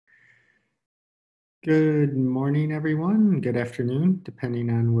Good morning, everyone. Good afternoon,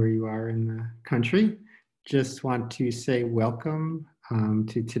 depending on where you are in the country. Just want to say welcome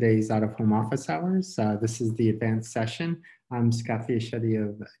to today's out of home office hours. This is the advanced session. I'm Scott Fiaschetti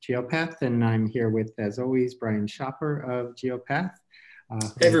of Geopath, and I'm here with, as always, Brian Shopper of Geopath.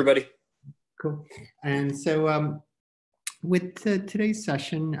 Hey, everybody. Cool. And so with today's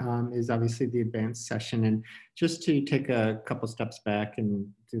session is obviously the advanced session, and just to take a couple steps back and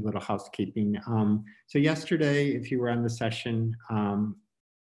do a little housekeeping. So yesterday, if you were on the session,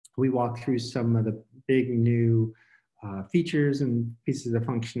 we walked through some of the big new features and pieces of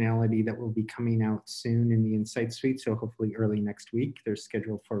functionality that will be coming out soon in the Insight Suite. So hopefully early next week, they're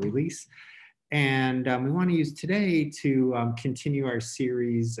scheduled for release. And we want to use today to continue our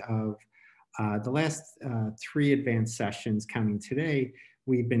series of the last three advanced sessions, counting today.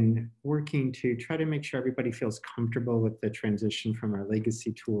 We've been working to try to make sure everybody feels comfortable with the transition from our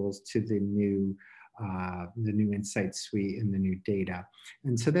legacy tools to the new Insight Suite and the new data.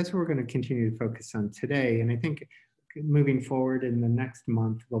 And so that's what we're going to continue to focus on today. And I think moving forward in the next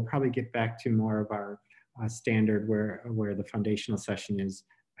month, we'll probably get back to more of our standard where the foundational session is,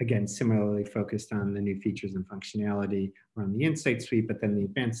 again, similarly focused on the new features and functionality around the Insight Suite, but then the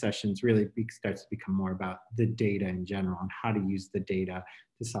advanced sessions really starts to become more about the data in general and how to use the data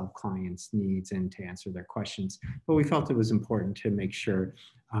to solve clients' needs and to answer their questions. But we felt it was important to make sure,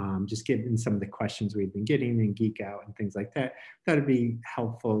 just given some of the questions we've been getting and Geek Out and things like that, that would be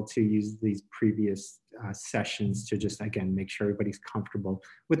helpful to use these previous sessions to just, again, make sure everybody's comfortable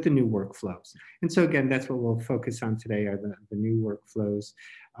with the new workflows. And so again, that's what we'll focus on today, are the new workflows.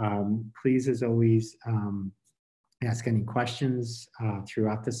 Please, as always, ask any questions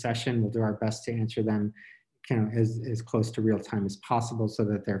throughout the session. We'll do our best to answer them kind of as close to real time as possible so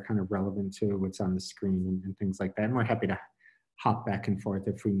that they're kind of relevant to what's on the screen and things like that. And we're happy to hop back and forth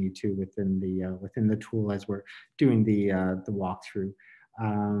if we need to within the tool as we're doing the walkthrough.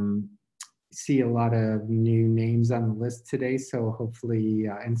 See a lot of new names on the list today, so hopefully,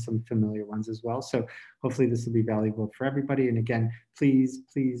 and some familiar ones as well. So hopefully this will be valuable for everybody. And again, please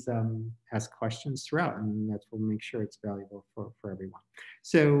ask questions throughout, and that will make sure it's valuable for everyone.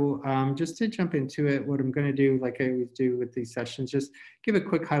 So just to jump into it, what I'm going to do, like I always do with these sessions, just give a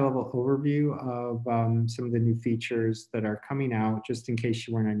quick high-level overview of some of the new features that are coming out, just in case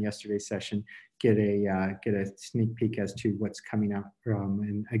you weren't on yesterday's session. Get a sneak peek as to what's coming out,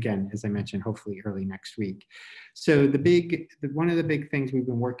 and again, as I mentioned, hopefully early next week. So one of the big things we've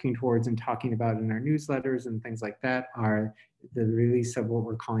been working towards and talking about in our newsletters and things like that are the release of what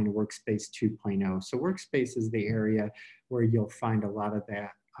we're calling Workspace 2.0. So Workspace is the area where you'll find a lot of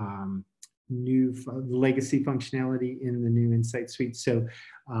that new legacy functionality in the new Insight Suite. So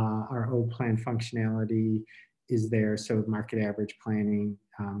our old plan functionality is there, so market average planning,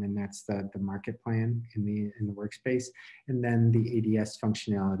 and that's the market plan in the workspace, and then the ADS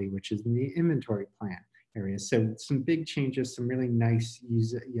functionality, which is in the inventory plan area. So some big changes, some really nice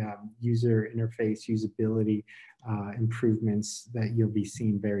user interface, usability improvements that you'll be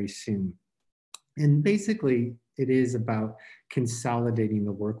seeing very soon. And basically, it is about consolidating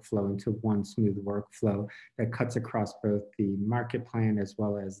the workflow into one smooth workflow that cuts across both the market plan as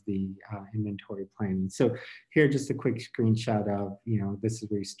well as the inventory plan. So here, just a quick screenshot of, this is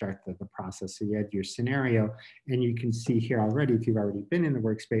where you start the process. So you had your scenario, and you can see here already, if you've already been in the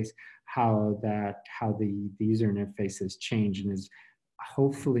workspace, how the user interface has changed and is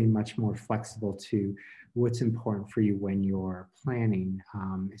hopefully much more flexible to what's important for you when you're planning.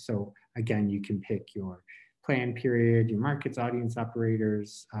 So again, you can pick your plan period, your markets, audience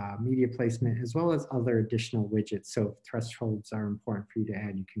operators, media placement, as well as other additional widgets. So if thresholds are important for you to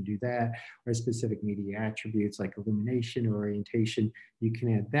add, you can do that, or specific media attributes like illumination or orientation, you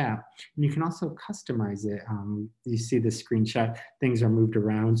can add that. And you can also customize it. You see the screenshot, things are moved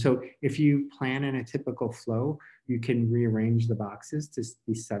around. So if you plan in a typical flow, you can rearrange the boxes to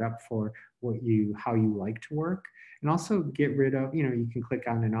be set up for how you like to work, and also get rid of, you can click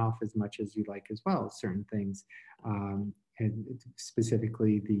on and off as much as you like as well, certain things, and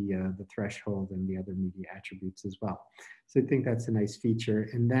specifically the threshold and the other media attributes as well. So I think that's a nice feature.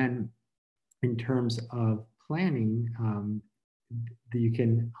 And then in terms of planning, you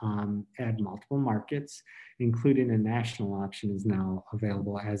can add multiple markets, including a national option is now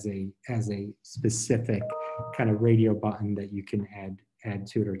available as a specific kind of radio button that you can add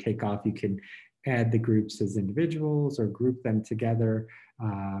to it or take off. You can add the groups as individuals or group them together.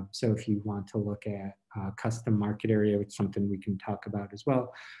 So if you want to look at custom market area, which is something we can talk about as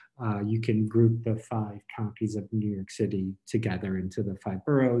well, you can group the 5 counties of New York City together into the 5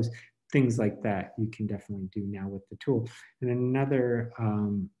 boroughs. Things like that you can definitely do now with the tool. And another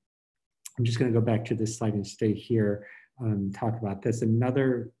I'm just going to go back to this slide and stay here, talk about this.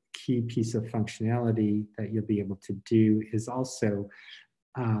 Another key piece of functionality that you'll be able to do is also,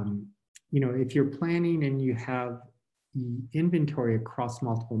 um, if you're planning and you have inventory across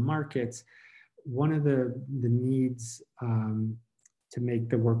multiple markets, one of the needs to make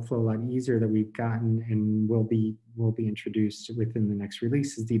the workflow a lot easier that we've gotten and will be introduced within the next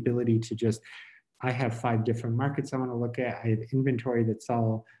release is the ability to just, I have 5 different markets I want to look at. I have inventory that's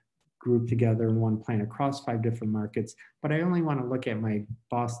all grouped together in one plan across 5 different markets, but I only want to look at my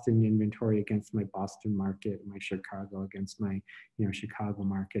Boston inventory against my Boston market, my Chicago against my Chicago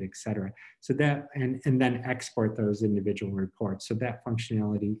market, et cetera. So that, and then export those individual reports. So that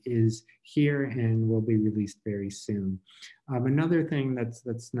functionality is here and will be released very soon. Another thing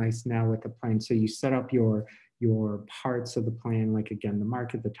that's nice now with the plan, so you set up your parts of the plan, like again, the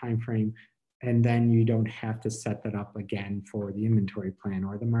market, the time frame, and then you don't have to set that up again for the inventory plan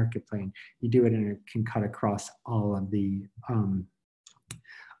or the market plan. You do it and it can cut across all of the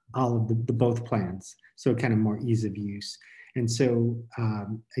both plans. So kind of more ease of use. And so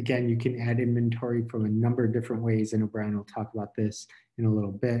again, you can add inventory from a number of different ways. I know Brian will talk about this in a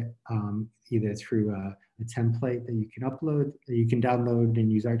little bit, either through a template that you can upload, that you can download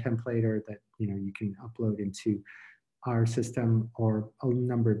and use our template, or that you can upload into our system, or a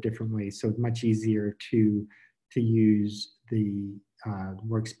number of different ways. So it's much easier to use the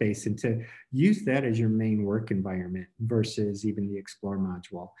workspace and to use that as your main work environment versus even the Explore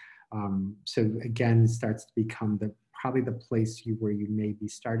module. So again, it starts to become probably the place where you may be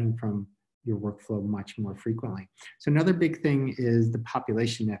starting from your workflow much more frequently. So another big thing is the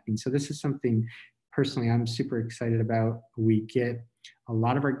population mapping. So this is something personally I'm super excited about. We get a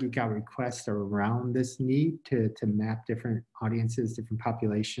lot of our Geek Out requests are around this need to map different audiences, different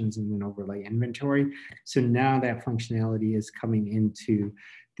populations, and then overlay inventory. So now that functionality is coming into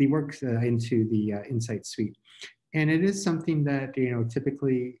the Insight Suite. And it is something that,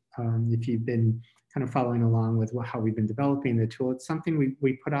 typically, if you've been kind of following along with how we've been developing the tool, it's something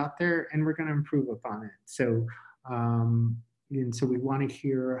we put out there and we're going to improve upon it. So, and so we want to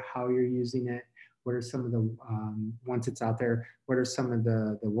hear how you're using it. What are some of the, once it's out there, what are some of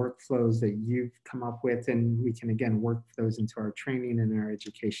the workflows that you've come up with? And we can, again, work those into our training and our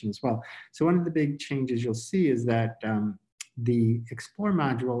education as well. So one of the big changes you'll see is that the Explore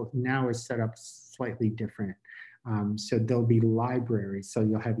module now is set up slightly different. So there'll be libraries. So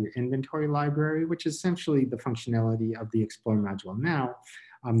you'll have your inventory library, which is essentially the functionality of the Explore module now.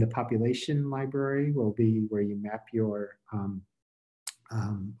 The population library will be where you map your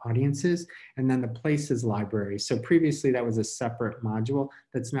audiences, and then the places library. So previously that was a separate module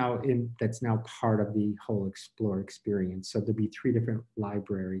that's now part of the whole Explore experience. So there'll be 3 different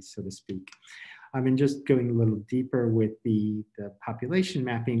libraries, so to speak. And just going a little deeper with the population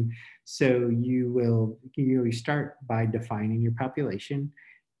mapping. So you start by defining your population,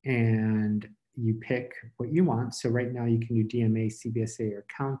 and you pick what you want. So right now you can do DMA, CBSA, or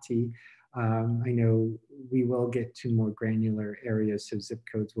county. I know we will get to more granular areas, so zip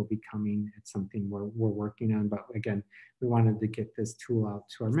codes will be coming. It's something we're working on, but again, we wanted to get this tool out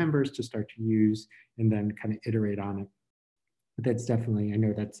to our members to start to use and then kind of iterate on it. But that's definitely, I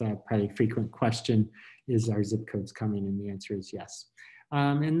know that's probably a frequent question, is our zip codes coming? And the answer is yes.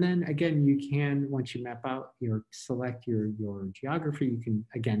 And then again, you can, once you map out, select your geography, you can,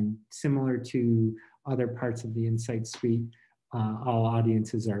 again, similar to other parts of the Insight Suite, all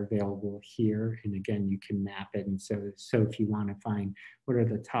audiences are available here. And again, you can map it. And so if you want to find what are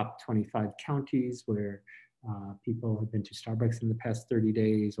the top 25 counties where people have been to Starbucks in the past 30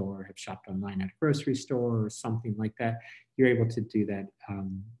 days or have shopped online at a grocery store or something like that, you're able to do that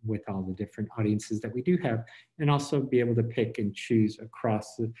with all the different audiences that we do have, and also be able to pick and choose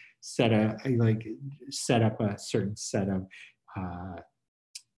across the set up a certain set of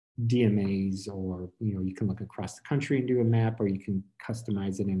DMAs, or you can look across the country and do a map, or you can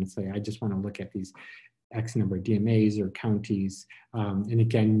customize it and say, I just want to look at these X number of DMAs or counties. And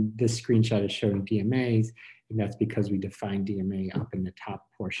again, this screenshot is showing DMAs, and that's because we define DMA up in the top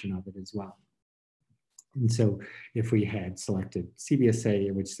portion of it as well. And so if we had selected CBSA,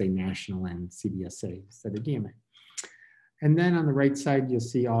 it would say national and CBSA instead of DMA. And then on the right side, you'll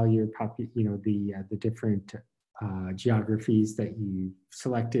see all your the different geographies that you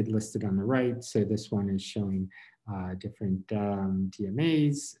selected listed on the right. So this one is showing different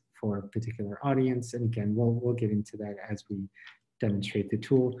DMAs for a particular audience. And again, we'll get into that as we demonstrate the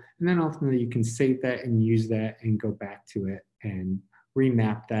tool. And then ultimately you can save that and use that and go back to it and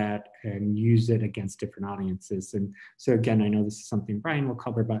remap that and use it against different audiences. And so again, I know this is something Brian will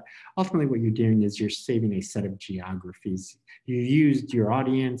cover, but ultimately what you're doing is you're saving a set of geographies. You used your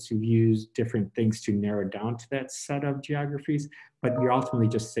audience, you've used different things to narrow down to that set of geographies, but you're ultimately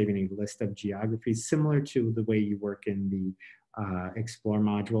just saving a list of geographies similar to the way you work in the Explore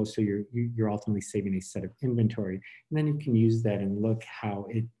module. So you're ultimately saving a set of inventory, and then you can use that and look how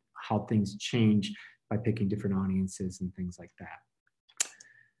things change by picking different audiences and things like that.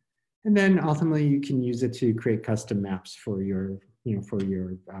 And then ultimately you can use it to create custom maps for your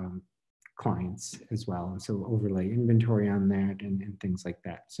clients as well. And so overlay inventory on that and things like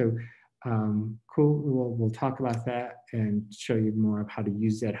that. So cool, we'll talk about that and show you more of how to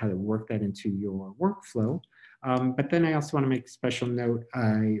use that, how to work that into your workflow. But then I also want to make a special note.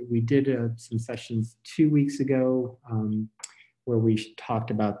 We did some sessions 2 weeks ago where we talked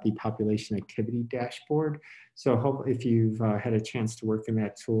about the population activity dashboard. So if you've had a chance to work in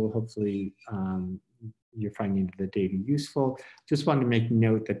that tool, hopefully you're finding the data useful. Just wanted to make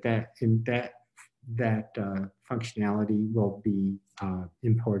note that functionality will be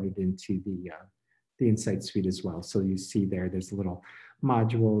imported into the Insight Suite as well. So you see there's a little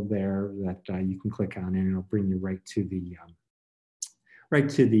module there that you can click on, and it'll bring you right to the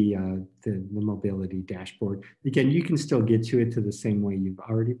mobility dashboard. Again, you can still get to it the same way you've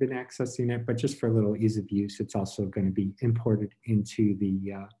already been accessing it, but just for a little ease of use, it's also going to be imported into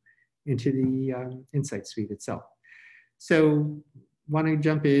the Insight Suite itself. So want to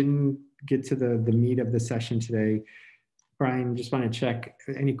jump in, get to the meat of the session today. Brian, just want to check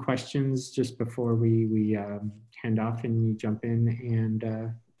any questions just before we hand off and you jump in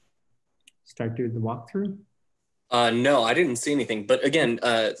and start doing the walkthrough? No, I didn't see anything. But again,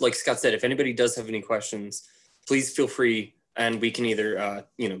 like Scott said, if anybody does have any questions, please feel free, and we can either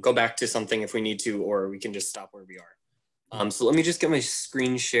go back to something if we need to, or we can just stop where we are. So let me just get my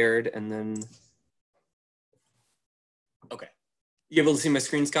screen shared, and then. Okay, you able to see my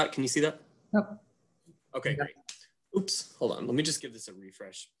screen, Scott? Can you see that? Yep. Okay, great. Oops, hold on. Let me just give this a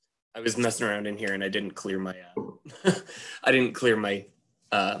refresh. I was messing around in here and I didn't clear my activity.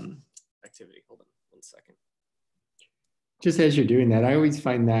 Hold on 1 second. Just as you're doing that, I always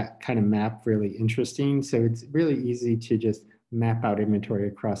find that kind of map really interesting. So it's really easy to just map out inventory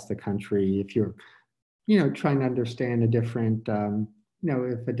across the country. If you're, trying to understand a different,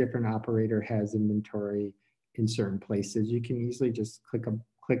 if a different operator has inventory in certain places, you can easily just click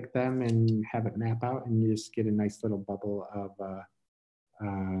them and have it map out, and you just get a nice little bubble of, a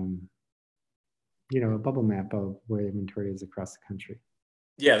bubble map of where inventory is across the country.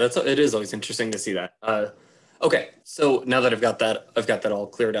 Yeah, it is always interesting to see that. Okay, so now that I've got that all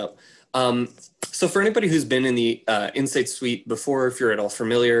cleared up. So for anybody who's been in the Insight Suite before, if you're at all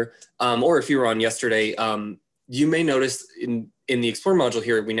familiar, or if you were on yesterday, you may notice in the Explore module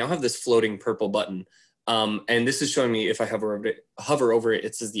here, we now have this floating purple button. And this is showing me, if I hover over it,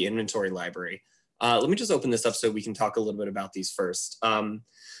 it says the inventory library. Let me just open this up so we can talk a little bit about these first.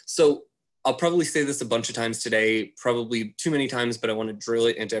 So I'll probably say this a bunch of times today, probably too many times, but I want to drill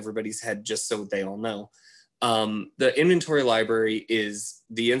it into everybody's head just so they all know. The inventory library is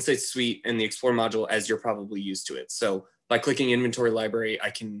the Insight Suite and the Explore module as you're probably used to it. So by clicking inventory library,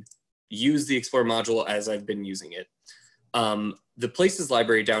 I can use the Explore module as I've been using it. The Places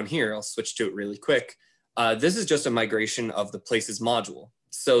library down here, I'll switch to it really quick. This is just a migration of the Places module.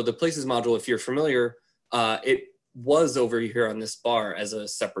 So the Places module, if you're familiar, it was over here on this bar as a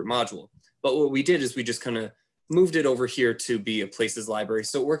separate module. But what we did is we just kind of moved it over here to be a Places library.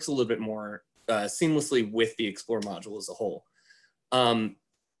 So it works a little bit more seamlessly with the Explore module as a whole. And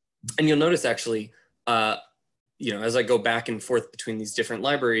you'll notice actually, as I go back and forth between these different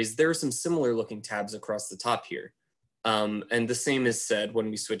libraries, there are some similar looking tabs across the top here. And the same is said when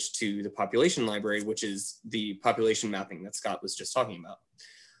we switch to the population library, which is the population mapping that Scott was just talking about.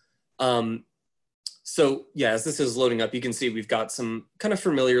 So yeah, as this is loading up, you can see we've got some kind of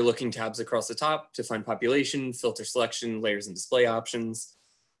familiar looking tabs across the top to find population, filter selection, layers and display options.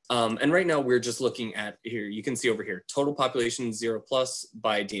 And right now we're just looking at here, you can see over here, total population 0+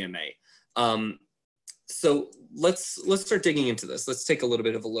 by DMA. So let's start digging into this. Let's take a little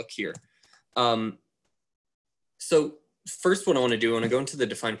bit of a look here. So first what I want to do, I want to go into the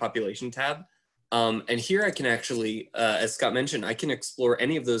define population tab. And here I can actually, as Scott mentioned, I can explore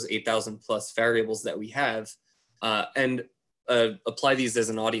any of those 8,000+ variables that we have and apply these as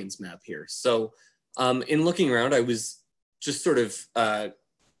an audience map here. So in looking around, I was just sort of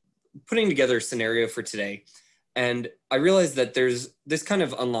putting together a scenario for today. And I realized that this kind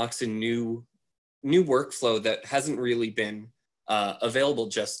of unlocks a new workflow that hasn't really been available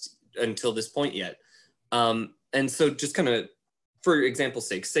just until this point yet. And so just kind of for example's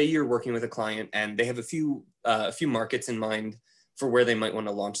sake, say you're working with a client and they have a few markets in mind for where they might want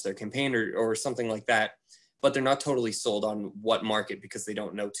to launch their campaign or something like that, but they're not totally sold on what market because they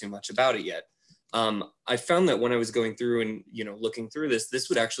don't know too much about it yet. I found that when I was going through and looking through this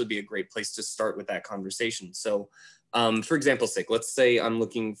would actually be a great place to start with that conversation. So for example's sake, let's say I'm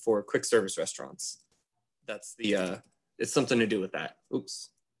looking for quick service restaurants. That's the, it's something to do with that. Oops.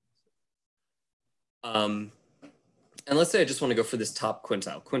 And let's say I just want to go for this top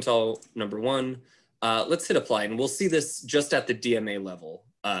quintile number 1. Let's hit apply, and we'll see this just at the DMA level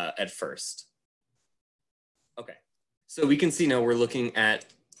at first. Okay, so we can see now we're looking at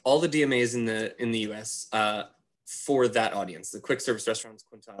all the DMAs in the US for that audience, the quick service restaurants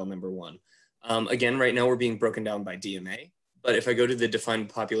quintile number 1. Again, right now we're being broken down by DMA, but if I go to the defined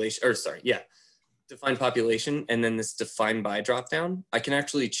population, defined population, and then this defined by dropdown, I can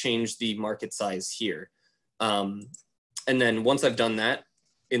actually change the market size here. And then once I've done that,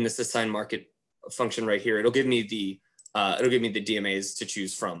 in this assign market function right here, it'll give me the DMAs to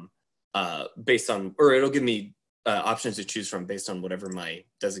choose from based on, or it'll give me options to choose from based on whatever my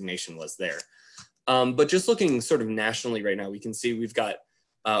designation was there. But just looking sort of nationally right now, we can see we've got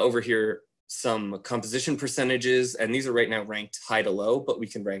over here some composition percentages, and these are right now ranked high to low, but we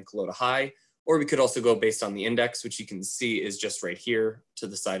can rank low to high, or we could also go based on the index, which you can see is just right here to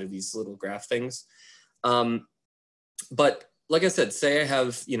the side of these little graph things. But like I said, say I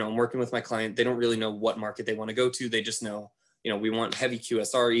have, I'm working with my client, they don't really know what market they want to go to. They just know, we want heavy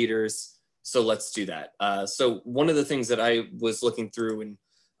QSR eaters. So let's do that. So one of the things that I was looking through and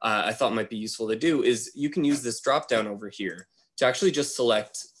I thought might be useful to do is you can use this drop down over here to actually just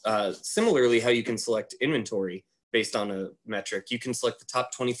select, similarly how you can select inventory based on a metric. You can select the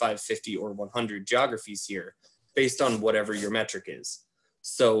top 25, 50, or 100 geographies here based on whatever your metric is.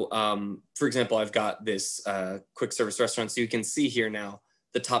 So for example, I've got this quick service restaurant. So you can see here now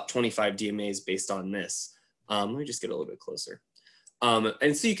the top 25 DMAs based on this. Let me just get a little bit closer.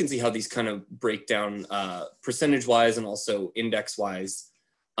 And so you can see how these kind of break down percentage wise and also index wise.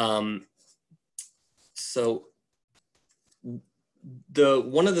 So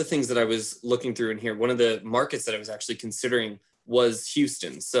one of the things that I was looking through in here, one of the markets that I was actually considering was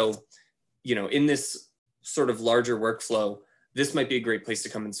Houston. So, in this sort of larger workflow, this might be a great place to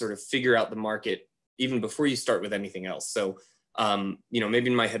come and sort of figure out the market even before you start with anything else. So, maybe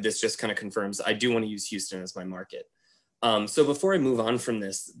in my head, this just kind of confirms I do want to use Houston as my market. So before I move on from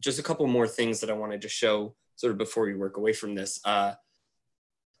this, just a couple more things that I wanted to show sort of before we work away from this.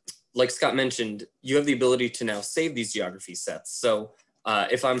 Like Scott mentioned, you have the ability to now save these geography sets. So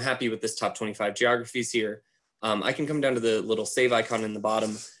if I'm happy with this top 25 geographies here, I can come down to the little save icon in the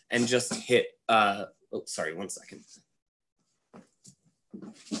bottom and just hit, oh, sorry, one second.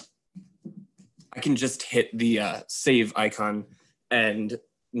 I can just hit the save icon and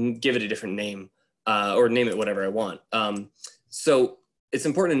give it a different name or name it whatever I want. So it's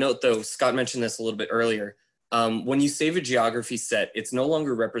important to note though, Scott mentioned this a little bit earlier, when you save a geography set, it's no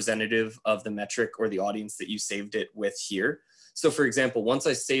longer representative of the metric or the audience that you saved it with here. So for example, once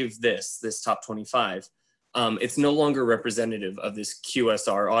I save this top 25, it's no longer representative of this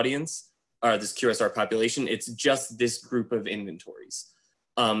QSR audience or this QSR population. It's just this group of inventories.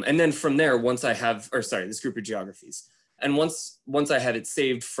 And then from there, once I have, or sorry, this group of geographies. And once I had it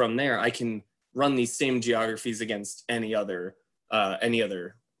saved from there, I can run these same geographies against any other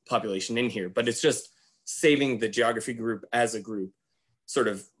population in here. But it's just saving the geography group as a group, sort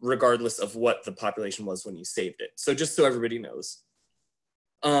of regardless of what the population was when you saved it. So just so everybody knows.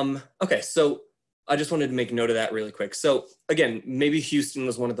 Okay, so I just wanted to make note of that really quick. So again, maybe Houston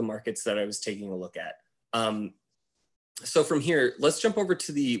was one of the markets that I was taking a look at. So from here, let's jump over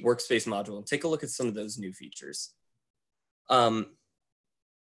to the workspace module and take a look at some of those new features. So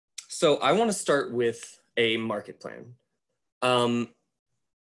I want to start with a market plan.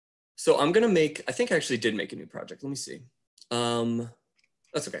 So I'm going to make, I think I actually did make a new project. Let me see.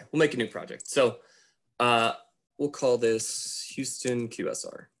 That's okay. We'll make a new project. So we'll call this Houston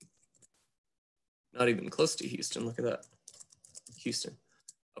QSR. Not even close to Houston. Look at that. Houston.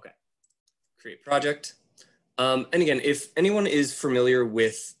 Okay. Create project. And again, if anyone is familiar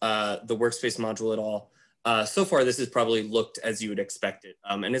with the workspace module at all, so far this has probably looked as you would expect it.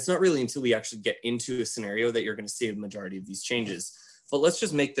 And it's not really until we actually get into a scenario that you're going to see a majority of these changes. But let's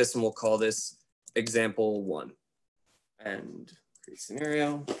just make this and we'll call this example 1. And create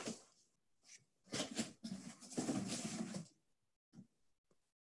scenario.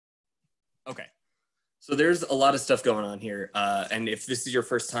 Okay. So there's a lot of stuff going on here. And if this is your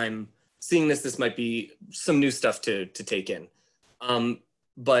first time seeing this, this might be some new stuff to take in.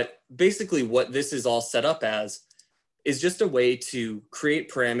 But basically what this is all set up as is just a way to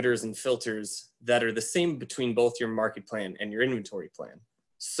create parameters and filters that are the same between both your market plan and your inventory plan.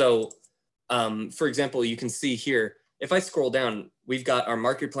 So for example, you can see here, if I scroll down, we've got our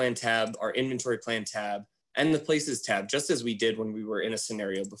market plan tab, our inventory plan tab, and the places tab, just as we did when we were in a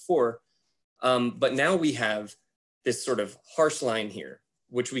scenario before. But now we have this sort of harsh line here,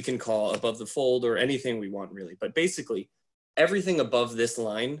 which we can call above the fold or anything we want really. But basically, everything above this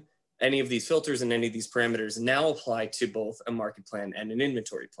line, any of these filters and any of these parameters now apply to both a market plan and an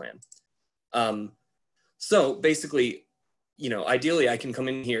inventory plan. So basically, ideally I can come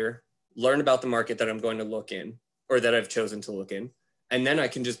in here, learn about the market that I'm going to look in or that I've chosen to look in. And then I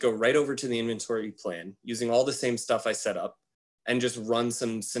can just go right over to the inventory plan using all the same stuff I set up and just run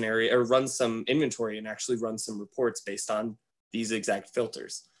some scenario or run some inventory and actually run some reports based on these exact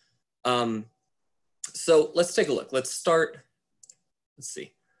filters. So let's take a look. Let's start, let's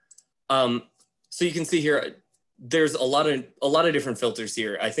see. So you can see here, there's a lot of different filters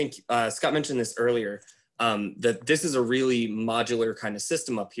here. I think Scott mentioned this earlier, that this is a really modular kind of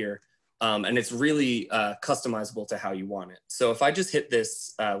system up here. And it's really customizable to how you want it. So if I just hit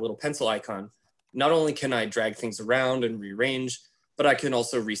this little pencil icon, not only can I drag things around and rearrange, but I can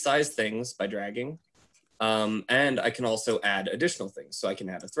also resize things by dragging. And I can also add additional things. So I can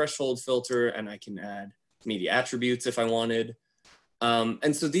add a threshold filter and I can add media attributes if I wanted.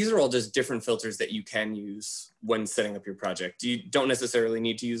 And so these are all just different filters that you can use when setting up your project. You don't necessarily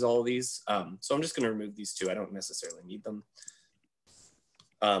need to use all of these. So I'm just going to remove these two. I don't necessarily need them.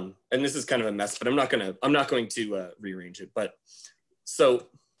 And this is kind of a mess, but I'm not going to rearrange it. But so,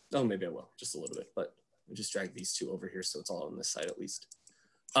 oh, maybe I will just a little bit, but I'll just drag these two over here so it's all on this side at least.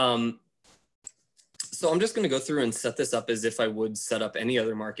 So I'm just going to go through and set this up as if I would set up any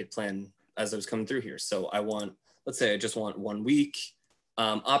other market plan as I was coming through here. So I want, let's say I just want 1 week.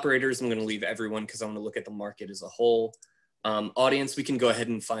 Operators, I'm going to leave everyone because I want to look at the market as a whole. Audience, we can go ahead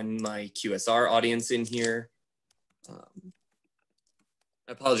and find my QSR audience in here.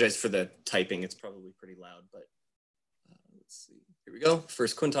 I apologize for the typing. It's probably pretty loud, but let's see. Here we go.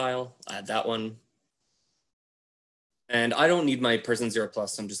 First quintile, add that one. And I don't need my person 0+,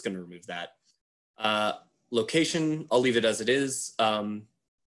 so I'm just going to remove that. Location, I'll leave it as it is. Actually,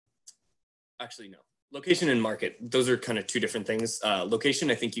 no. Location and market, those are kind of two different things.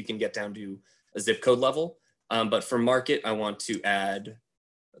 Location, I think you can get down to a zip code level. But for market, I want to add,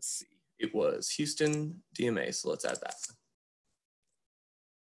 let's see, it was Houston DMA, so let's add that.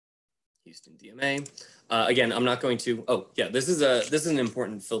 Houston DMA. Again, I'm not going to, oh yeah, this is an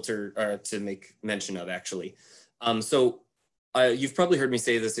important filter to make mention of actually. You've probably heard me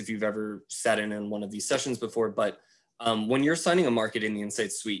say this if you've ever sat in one of these sessions before, but when you're assigning a market in the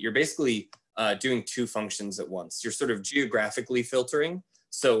Insights Suite, you're basically doing two functions at once. You're sort of geographically filtering.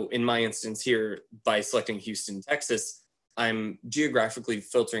 So in my instance here, by selecting Houston, Texas, I'm geographically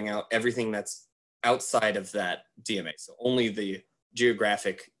filtering out everything that's outside of that DMA. So only the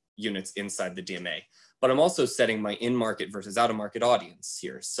geographic units inside the DMA. But I'm also setting my in-market versus out-of-market audience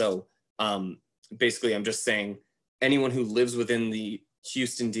here. So basically, I'm just saying anyone who lives within the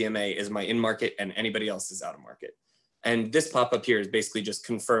Houston DMA is my in-market and anybody else is out-of-market. And this pop-up here is basically just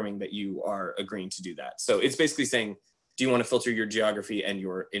confirming that you are agreeing to do that. So it's basically saying, do you want to filter your geography and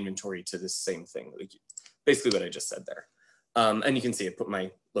your inventory to the same thing? Like basically what I just said there. And you can see I put my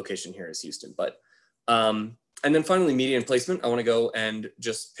location here as Houston. But and then finally, media and placement. I want to go and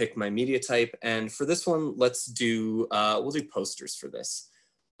just pick my media type. And for this one, let's do, we'll do posters for this.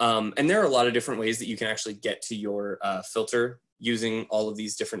 And there are a lot of different ways that you can actually get to your filter using all of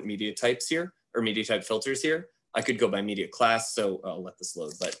these different media types here, or media type filters here. I could go by media class, so I'll let this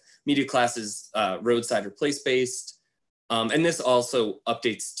load, but media class is roadside or place-based. And this also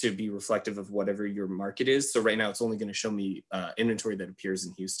updates to be reflective of whatever your market is. So right now it's only gonna show me inventory that appears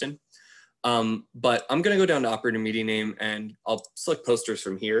in Houston. But I'm gonna go down to operator media name and I'll select posters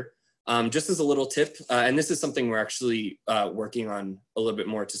from here. Just as a little tip, and this is something we're actually working on a little bit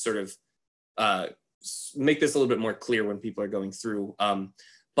more to sort of make this a little bit more clear when people are going through.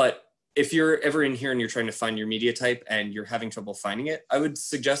 But if you're ever in here and you're trying to find your media type and you're having trouble finding it, I would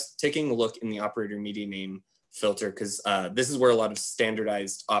suggest taking a look in the operator media name filter, because this is where a lot of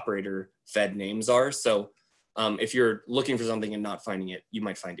standardized operator fed names are. So if you're looking for something and not finding it, you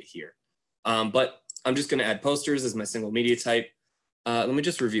might find it here. But I'm just gonna add posters as my single media type. Let me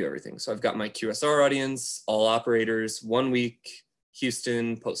just review everything. So I've got my QSR audience, all operators, 1 week,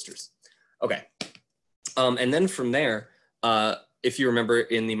 Houston, posters. Okay. And then from there, if you remember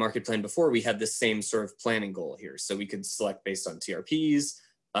in the market plan before, we had this same sort of planning goal here. So we could select based on TRPs,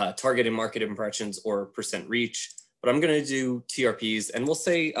 targeted market impressions, or percent reach. But I'm going to do TRPs and we'll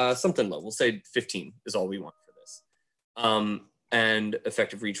say something low. We'll say 15 is all we want for this. And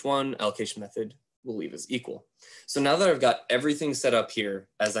effective reach 1, allocation method we'll leave as equal. So now that I've got everything set up here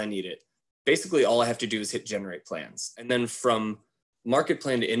as I need it, basically all I have to do is hit generate plans. And then from market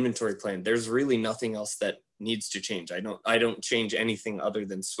plan to inventory plan, there's really nothing else that needs to change. I don't change anything other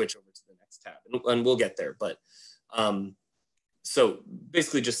than switch over to the next tab, and we'll get there. But so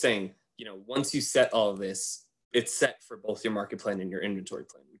basically just saying, once you set all of this, it's set for both your market plan and your inventory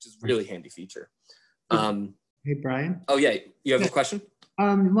plan, which is a really handy feature. Hey, Brian. Oh yeah, you have a question?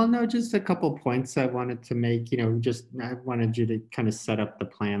 Well, no, just a couple points I wanted to make. I wanted you to kind of set up the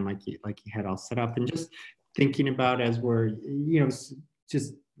plan like you had all set up, and just thinking about as we're,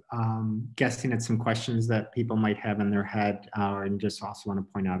 just guessing at some questions that people might have in their head, and just also want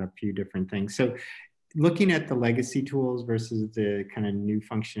to point out a few different things. So, looking at the legacy tools versus the kind of new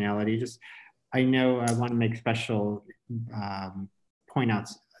functionality, I know I want to make special point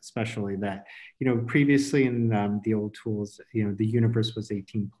outs, especially that, previously in the old tools, the universe was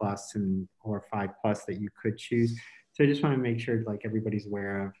 18 plus or 5 plus that you could choose. So I just want to make sure like everybody's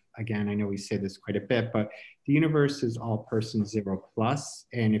aware of, again, I know we say this quite a bit, but the universe is all person 0 plus.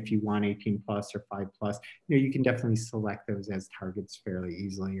 And if you want 18 plus or 5 plus, you can definitely select those as targets fairly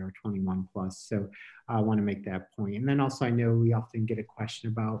easily, or 21 plus. So I want to make that point. And then also I know we often get a question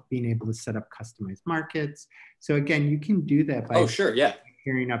about being able to set up customized markets. So again, you can do that by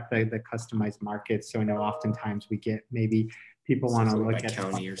gearing up the customized markets. So I know oftentimes we get maybe people want to look at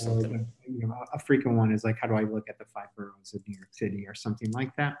county or something. A frequent one is like, how do I look at the 5 boroughs of New York City or something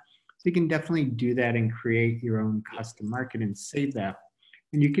like that? So you can definitely do that and create your own custom market and save that.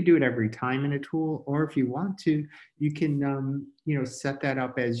 And you could do it every time in a tool, or if you want to, you can set that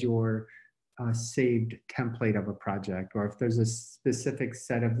up as your saved template of a project. Or if there's a specific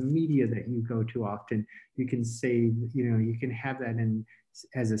set of media that you go to often, you can save, you can have that in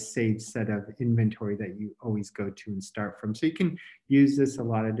as a saved set of inventory that you always go to and start from. So you can use this a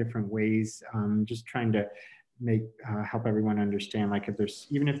lot of different ways. Just trying to help everyone understand, like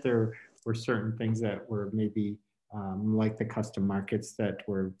even if there were certain things that were maybe like the custom markets that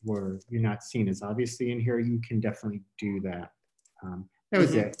were you're not seeing as obviously in here, you can definitely do that. That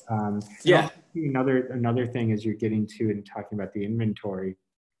was it. Another thing as you're getting to and talking about the inventory,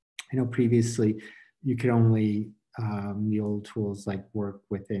 previously you could only the old tools like work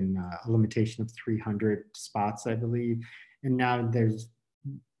within a limitation of 300 spots, I believe. And now there's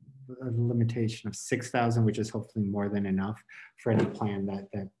a limitation of 6,000, which is hopefully more than enough for any plan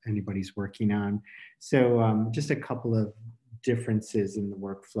that anybody's working on. So just a couple of differences in the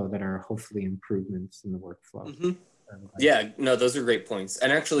workflow that are hopefully improvements in the workflow. Yeah, no, those are great points.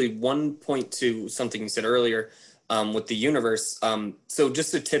 And actually, one point to something you said earlier, with the universe. So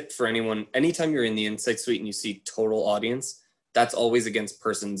just a tip for anyone, anytime you're in the Insight Suite and you see total audience, that's always against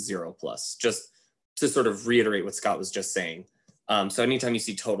person 0 plus, just to sort of reiterate what Scott was just saying. So anytime you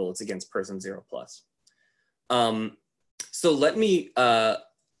see total, it's against person 0 plus. So let me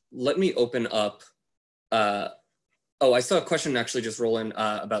open up, I saw a question actually just roll in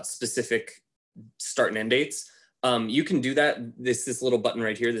about specific start and end dates. You can do that, this little button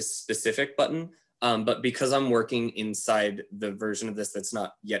right here, this specific button. But because I'm working inside the version of this that's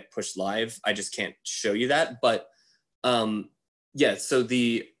not yet pushed live, I just can't show you that. But yeah, so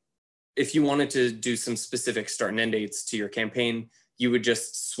if you wanted to do some specific start and end dates to your campaign, you would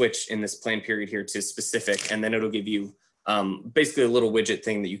just switch in this plan period here to specific, and then it'll give you basically a little widget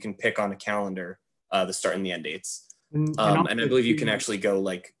thing that you can pick on a calendar, the start and the end dates. And I believe you can actually go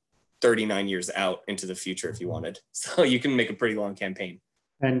like 39 years out into the future if you wanted. So you can make a pretty long campaign.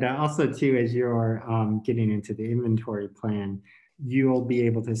 And also too, as you're getting into the inventory plan, you'll be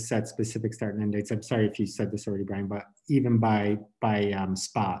able to set specific start and end dates. I'm sorry if you said this already, Brian, but even by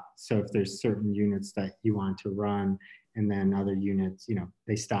spot. So if there's certain units that you want to run, and then other units,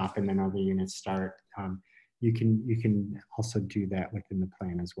 they stop, and then other units start. You can also do that within the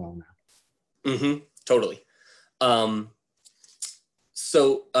plan as well now. Totally.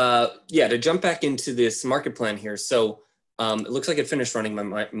 So yeah, to jump back into this market plan here. So it looks like it finished running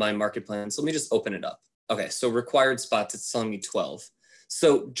my market plan. So let me just open it up. Okay, so required spots, it's telling me 12.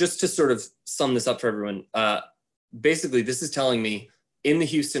 So just to sort of sum this up for everyone, basically this is telling me in the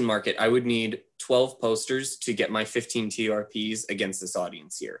Houston market, I would need 12 posters to get my 15 TRPs against this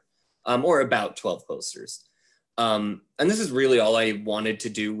audience here, or about 12 posters. And this is really all I wanted to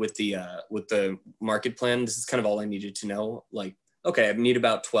do with the market plan. This is kind of all I needed to know. Like, okay, I need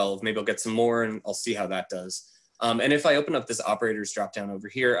about 12, maybe I'll get some more and I'll see how that does. And if I open up this operators dropdown over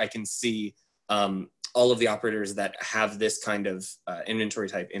here, I can see all of the operators that have this kind of inventory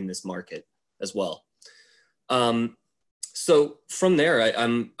type in this market as well. So from there,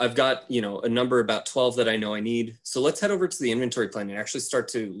 I've got, a number about 12 that I know I need. So let's head over to the inventory plan and actually start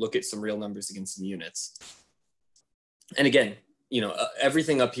to look at some real numbers against some units. And again,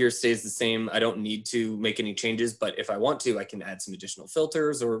 everything up here stays the same. I don't need to make any changes, but if I want to, I can add some additional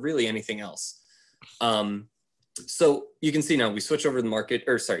filters or really anything else. So you can see now we switch over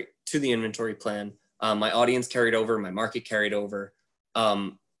to the inventory plan. My audience carried over, my market carried over.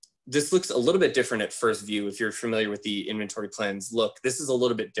 This looks a little bit different at first view. If you're familiar with the inventory plans look, this is a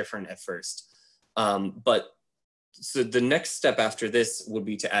little bit different at first. So the next step after this would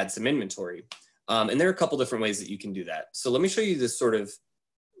be to add some inventory. And there are a couple different ways that you can do that. So let me show you this sort of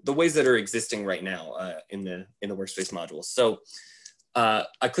the ways that are existing right now in the workspace module. So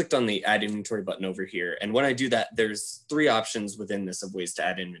I clicked on the add inventory button over here. And when I do that, there's 3 options within this of ways to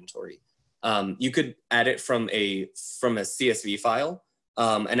add inventory. You could add it from a CSV file.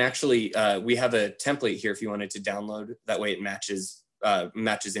 And actually, we have a template here if you wanted to download. That way it matches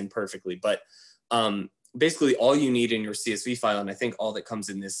in perfectly. But basically, all you need in your CSV file, and I think all that comes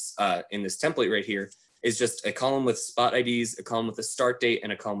in this template right here, is just a column with spot IDs, a column with a start date,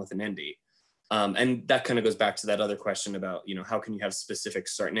 and a column with an end date. And that kind of goes back to that other question about, how can you have specific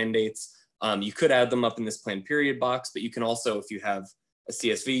start and end dates? You could add them up in this planned period box, but you can also, if you have a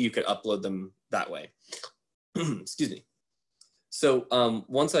CSV, you could upload them that way. Excuse me. So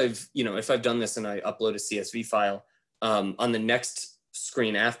once if I've done this and I upload a CSV file, on the next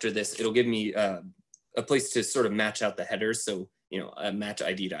screen after this, it'll give me a place to sort of match out the headers. So, match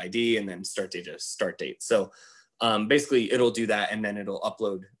ID to ID and then start date to start date. So basically it'll do that and then it'll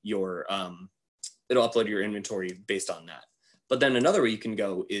upload your inventory based on that. But then another way you can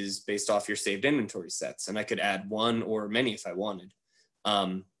go is based off your saved inventory sets. And I could add one or many if I wanted.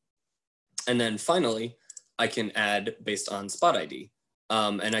 And then finally, I can add based on spot ID.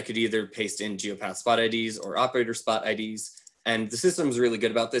 And I could either paste in Geopath spot IDs or operator spot IDs. And the system's really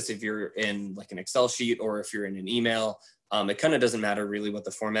good about this if you're in like an Excel sheet or if you're in an email. It kind of doesn't matter really what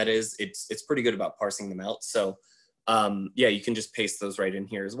the format is. It's pretty good about parsing them out. So yeah, you can just paste those right in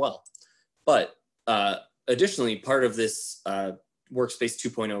here as well. But additionally, part of this Workspace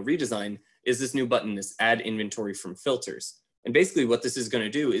 2.0 redesign is this new button, this add inventory from filters. And basically what this is going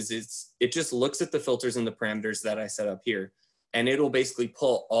to do is it just looks at the filters and the parameters that I set up here, and it'll basically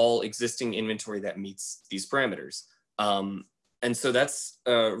pull all existing inventory that meets these parameters. And so that's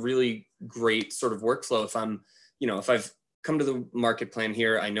a really great sort of workflow. If I've come to the market plan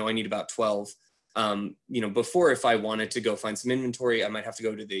here, I know I need about 12. Before, if I wanted to go find some inventory, I might have to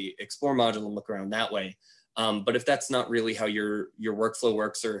go to the Explore module and look around that way. But if that's not really how your workflow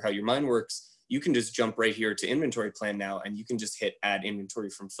works or how your mind works, you can just jump right here to inventory plan now, and you can just hit add inventory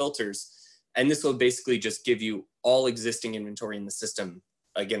from filters. And this will basically just give you all existing inventory in the system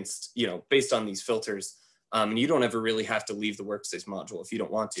against, based on these filters. And you don't ever really have to leave the workspace module if you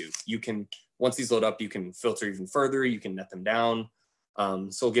don't want to. You can, once these load up, you can filter even further, you can net them down. So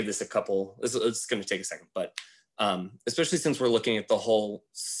we'll give this a couple, it's going to take a second, but especially since we're looking at the whole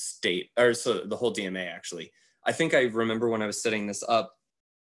state, or so the whole DMA actually. I think I remember when I was setting this up,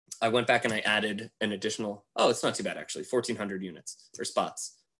 I went back and I added an additional, it's not too bad actually, 1,400 units or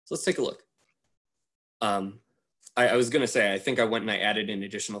spots. So let's take a look. I was going to say, I think I went and I added an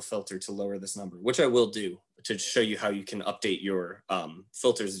additional filter to lower this number, which I will do to show you how you can update your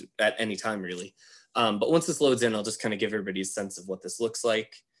filters at any time, really. But once this loads in, I'll just kind of give everybody a sense of what this looks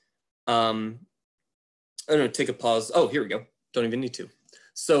like. I don't know, take a pause. Oh, here we go. Don't even need to.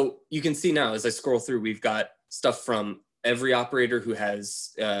 So you can see now, as I scroll through, we've got stuff from every operator who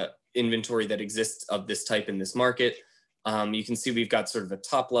has inventory that exists of this type in this market. You can see we've got sort of a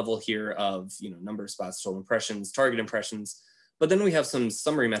top level here of number of spots, total impressions, target impressions, but then we have some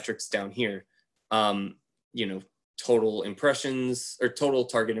summary metrics down here. Total impressions or total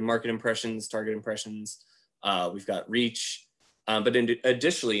target and market impressions, target impressions. We've got reach, but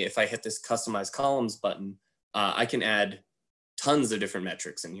additionally, if I hit this customize columns button, I can add tons of different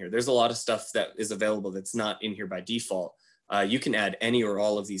metrics in here. There's a lot of stuff that is available that's not in here by default. You can add any or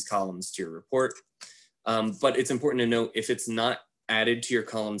all of these columns to your report. But it's important to note, if it's not added to your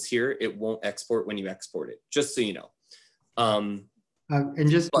columns here, it won't export when you export it, just so you know. And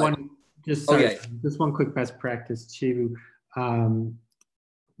just one quick best practice too.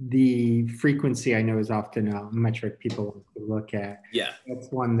 The frequency I know is often a metric people look at. Yeah.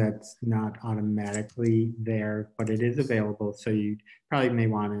 That's one that's not automatically there, but it is available. So you probably may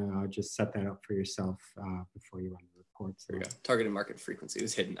want to just set that up for yourself before you run the reports. There we go. Targeted market frequency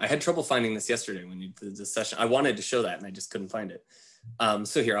was hidden. I had trouble finding this yesterday when you did the session. I wanted to show that and I just couldn't find it.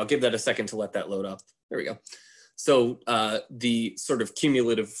 So here, I'll give that a second to let that load up. There we go. So the sort of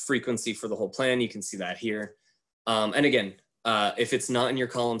cumulative frequency for the whole plan, you can see that here. And again, if it's not in your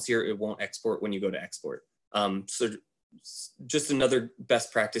columns here, it won't export when you go to export. So just another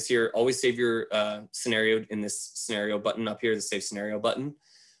best practice here, always save your scenario in this scenario button up here, the save scenario button.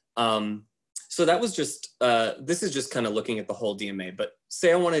 So that was just, this is just kind of looking at the whole DMA, but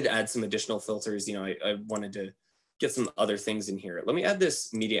say I wanted to add some additional filters, you know, I wanted to get some other things in here. Let me add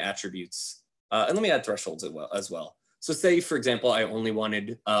this media attributes, and let me add thresholds as well. So say, for example, I only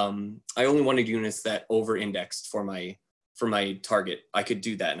wanted units that over-indexed for my target. I could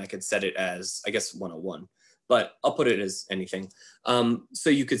do that, and I could set it as, I guess, 101, but I'll put it as anything. So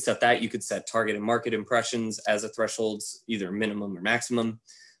you could set that. You could set target and market impressions as a thresholds, either minimum or maximum.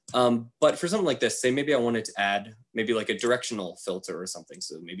 But for something like this, say maybe I wanted to add maybe like a directional filter or something.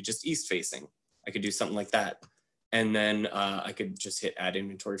 So maybe just east facing. I could do something like that. And then I could just hit add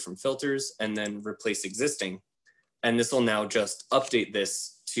inventory from filters and then replace existing. And this will now just update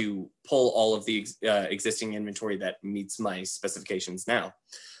this to pull all of the existing inventory that meets my specifications now.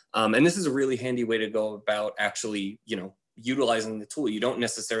 And this is a really handy way to go about actually, you know, utilizing the tool. You don't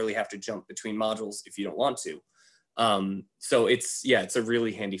necessarily have to jump between modules if you don't want to. So it's a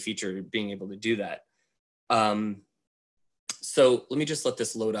really handy feature being able to do that. So let me just let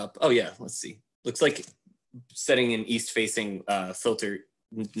this load up. Oh yeah, let's see. Looks like setting an east facing filter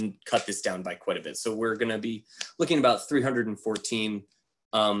cut this down by quite a bit. So we're gonna be looking about 314.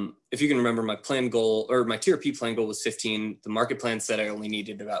 If you can remember, my plan goal, or my TRP plan goal, was 15. The market plan said I only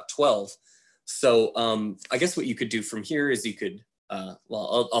needed about 12. So I guess what you could do from here is you could,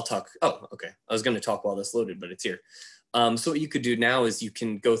 well, I'll talk. Oh, okay. I was going to talk while this loaded, but it's here. So what you could do now is you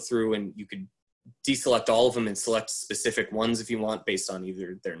can go through and you could deselect all of them and select specific ones if you want, based on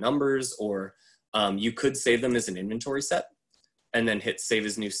either their numbers, or you could save them as an inventory set and then hit save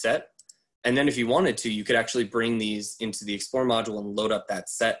as new set. And then if you wanted to, you could actually bring these into the Explore module and load up that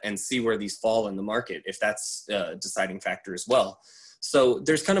set and see where these fall in the market, if that's a deciding factor as well. So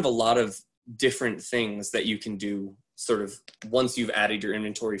there's kind of a lot of different things that you can do sort of once you've added your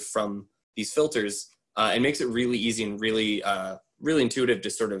inventory from these filters. It makes it really easy and really, really intuitive to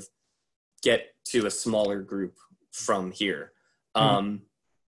sort of get to a smaller group from here.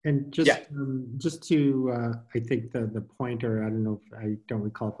 And just to, I think the pointer, I don't know if, I don't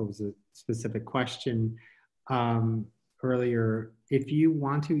recall if it was a specific question earlier. If you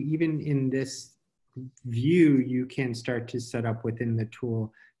want to, even in this view, you can start to set up within the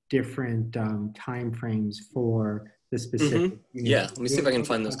tool different time frames for the specific. Yeah, let me see if I can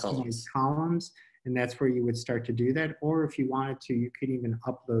find those columns. And that's where you would start to do that. Or if you wanted to, you could even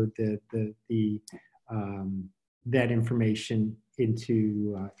upload that information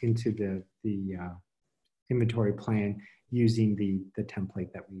into the inventory plan using the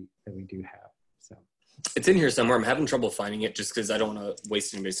template that we do have. So it's in here somewhere. I'm having trouble finding it just because I don't want to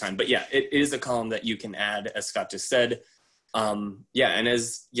waste anybody's time. But yeah, it is a column that you can add, as Scott just said. Yeah, and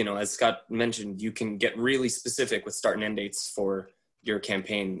as you know, as Scott mentioned, you can get really specific with start and end dates for your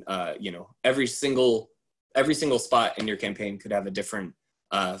campaign. You know, every single spot in your campaign could have a different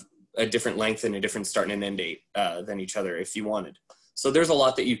length and a different start and an end date than each other if you wanted. So there's a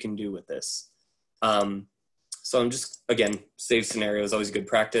lot that you can do with this. So I'm just, again, save scenario is always good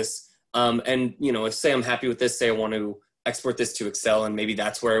practice. And you know, if say I'm happy with this, say I want to export this to Excel, and maybe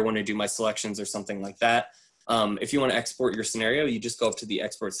that's where I want to do my selections or something like that. If you want to export your scenario, you just go up to the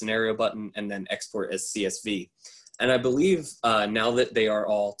export scenario button and then export as CSV. And I believe now that they are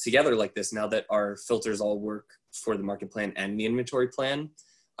all together like this, now that our filters all work for the market plan and the inventory plan,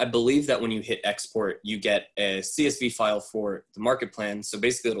 I believe that when you hit export, you get a CSV file for the market plan. So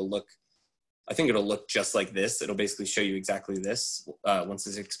basically I think it'll look just like this. It'll basically show you exactly this once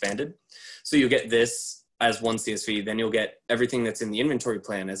it's expanded. So you'll get this as one CSV, then you'll get everything that's in the inventory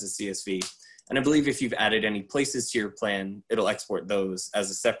plan as a CSV. And I believe if you've added any places to your plan, it'll export those as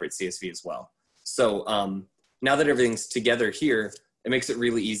a separate CSV as well. So now that everything's together here, it makes it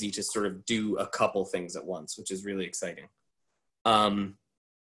really easy to sort of do a couple things at once, which is really exciting.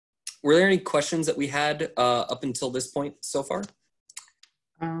 Were there any questions that we had up until this point so far?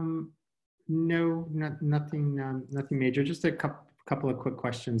 No, nothing major. Just a couple of quick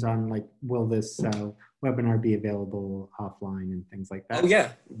questions on, like, will this webinar be available offline and things like that? Oh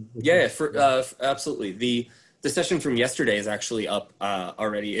yeah, absolutely. The session from yesterday is actually up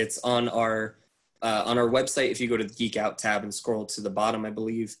already. It's on our website. If you go to the Geek Out tab and scroll to the bottom, I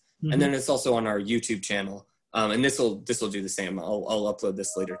believe, and then it's also on our YouTube channel. And this will do the same. I'll upload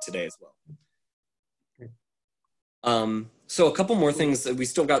this later today as well. So a couple more things that we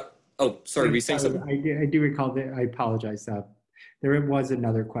still got. Oh, sorry, were you saying something? I do recall that. I apologize. There was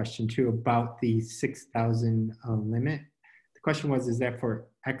another question too about the 6,000 limit. question was, is that for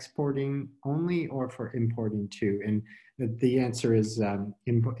exporting only or for importing too? And the answer is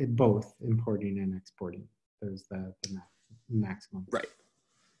both importing and exporting. There's the maximum. Right.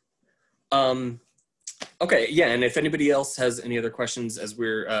 Okay, yeah, and if anybody else has any other questions as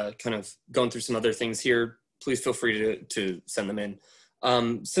we're kind of going through some other things here, please feel free to send them in.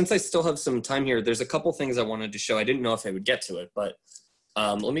 Since I still have some time here, there's a couple things I wanted to show. I didn't know if I would get to it, but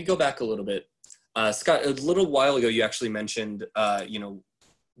let me go back a little bit. Scott, a little while ago, you actually mentioned, you know,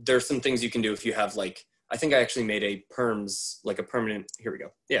 there's some things you can do if you have like, I think I actually made a perms, like a permanent, here we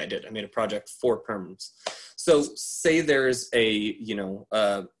go. Yeah, I did. I made a project for perms. So say there's a, you know,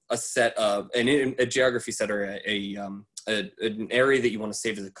 a set of, a geography set or an area that you want to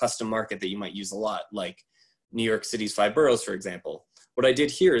save as a custom market that you might use a lot, like New York City's 5 boroughs, for example. What I did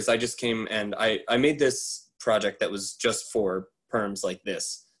here is I just came and I made this project that was just for perms like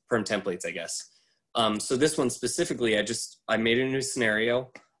this, perm templates, I guess. So this one specifically, I made a new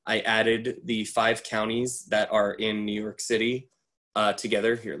scenario. I added the 5 counties that are in New York City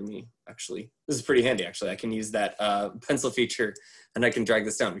together. Here, let me actually, this is pretty handy actually. I can use that pencil feature and I can drag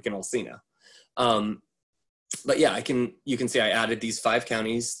this down. We can all see now. But yeah, you can see I added these 5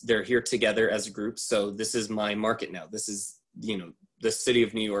 counties. They're here together as a group. So this is my market now. This is, you know, the city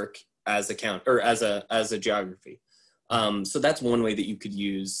of New York as a count or as a geography. So that's one way that you could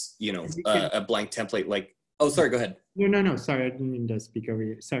use, you know, a blank template like, oh, sorry, go ahead. No, sorry, I didn't mean to speak over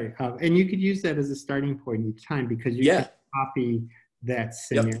you. Sorry. And you could use that as a starting point each time because you can copy that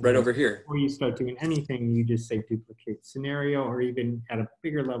scenario. Yep, right over here. Before you start doing anything, you just say duplicate scenario, or even at a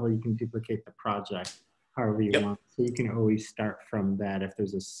bigger level, you can duplicate the project however you want. So you can always start from that if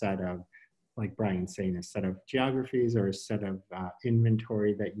there's a set of, like Brian's saying, a set of geographies or a set of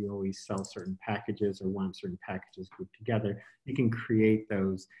inventory that you always sell certain packages or want certain packages grouped together. You can create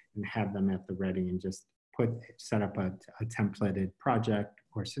those and have them at the ready and just set up a templated project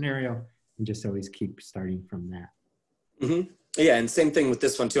or scenario and just always keep starting from that. Mm-hmm. Yeah, and same thing with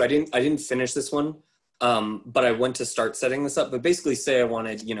this one too. I didn't finish this one, but I went to start setting this up. But basically, say I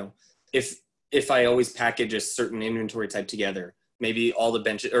wanted, you know, if I always package a certain inventory type together, maybe all the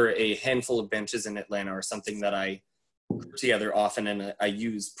benches or a handful of benches in Atlanta or something that I put together often and I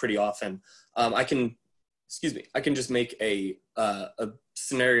use pretty often, I can just make a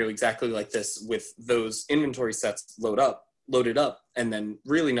scenario exactly like this with those inventory sets loaded up, and then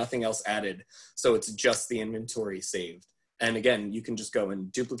really nothing else added. So it's just the inventory saved. And again, you can just go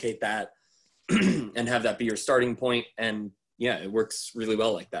and duplicate that and have that be your starting point. And yeah, it works really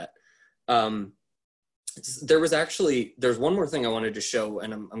well like that. There's one more thing I wanted to show,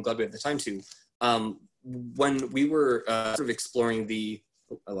 and I'm glad we have the time to. When we were sort of exploring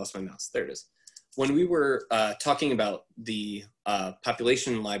I lost my mouse, there it is. When we were talking about the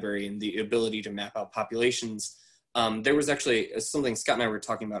population library and the ability to map out populations, there was actually something Scott and I were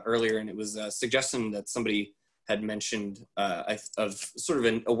talking about earlier, and it was a suggestion that somebody had mentioned of sort of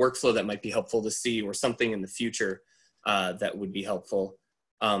a workflow that might be helpful to see, or something in the future that would be helpful.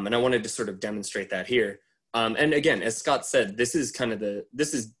 And I wanted to sort of demonstrate that here. And again, as Scott said, this is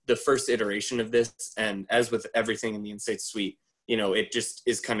the first iteration of this. And as with everything in the Insights suite, you know, it just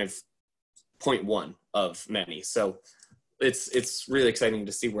is kind of point one of many. So it's really exciting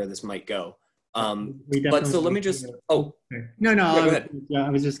to see where this might go. But so let me just, No, yeah, go ahead. I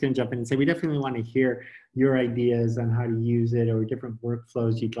was just going to jump in and say, we definitely want to hear your ideas on how to use it or different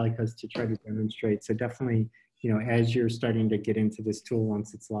workflows you'd like us to try to demonstrate. So definitely, you know, as you're starting to get into this tool,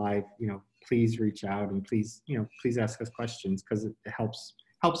 once it's live, you know, please reach out and please ask us questions, because it helps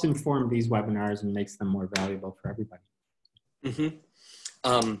inform these webinars and makes them more valuable for everybody.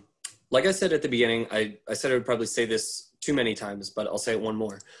 Mm-hmm. Like I said at the beginning, I said I would probably say this too many times, but I'll say it one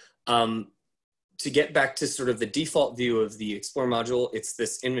more. To get back to sort of the default view of the Explore module, it's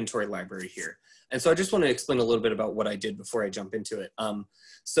this inventory library here. And so I just want to explain a little bit about what I did before I jump into it.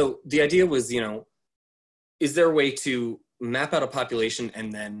 So the idea was, you know, is there a way to map out a population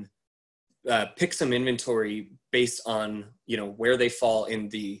and then pick some inventory based on, you know, where they fall in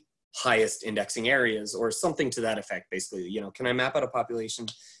the highest indexing areas or something to that effect, basically? You know, can I map out a population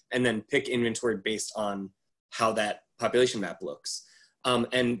and then pick inventory based on how that population map looks?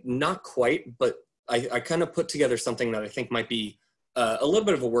 And not quite, but I kind of put together something that I think might be a little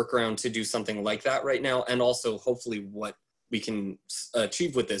bit of a workaround to do something like that right now, and also hopefully what we can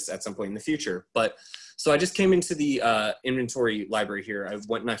achieve with this at some point in the future. But so I just came into the inventory library here. I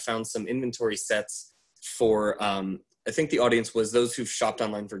went and I found some inventory sets for, I think the audience was those who've shopped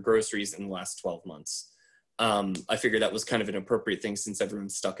online for groceries in the last 12 months. I figured that was kind of an appropriate thing since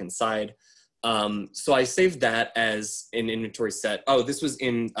everyone's stuck inside. So I saved that as an inventory set. Oh, this was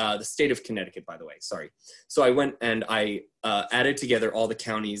in the state of Connecticut, by the way, sorry. So I went and I added together all the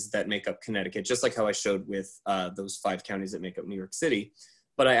counties that make up Connecticut, just like how I showed with those 5 counties that make up New York City.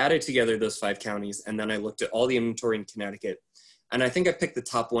 But I added together those 5 counties, and then I looked at all the inventory in Connecticut. And I think I picked the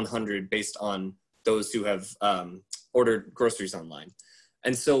top 100 based on those who have ordered groceries online.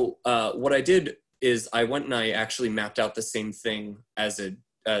 And so what I did is I went and I actually mapped out the same thing as a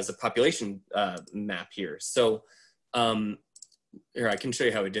population map here. So here, I can show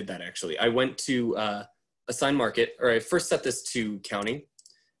you how I did that actually. I went to assign market, or I first set this to county.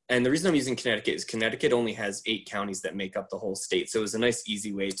 And the reason I'm using Connecticut is Connecticut only has 8 counties that make up the whole state. So it was a nice,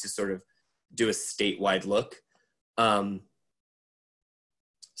 easy way to sort of do a statewide look.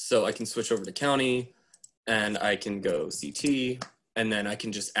 So I can switch over to county, and I can go CT, and then I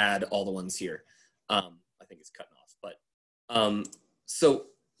can just add all the ones here. I think it's cutting off, but so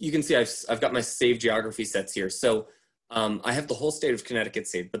you can see I've got my saved geography sets here. So I have the whole state of Connecticut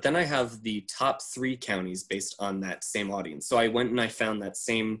saved, but then I have the top 3 counties based on that same audience. So I went and I found that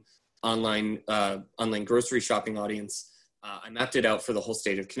same online grocery shopping audience. I mapped it out for the whole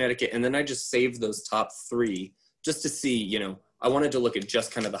state of Connecticut, and then I just saved those top 3 just to see, you know, I wanted to look at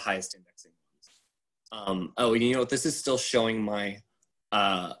just kind of the highest indexing ones. Oh, you know what? This is still showing my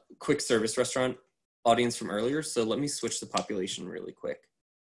quick service restaurant audience from earlier. So let me switch the population really quick.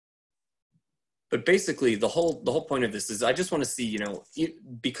 But basically, the whole point of this is I just want to see, you know,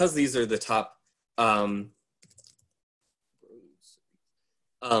 because these are the top,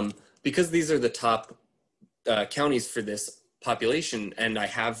 because these are the top counties for this population, and I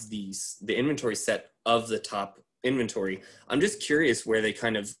have the inventory set of the top inventory, I'm just curious where they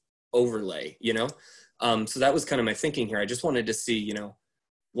kind of overlay, you know? So that was kind of my thinking here. I just wanted to see, you know,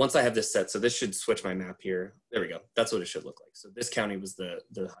 once I have this set, so this should switch my map here. There we go. That's what it should look like. So this county was the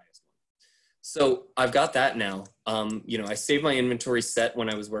highest one. So I've got that now. You know, I saved my inventory set when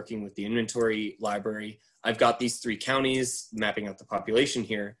I was working with the inventory library. I've got these 3 counties mapping out the population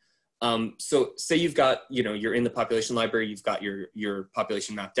here. So say you've got, you know, you're in the population library, you've got your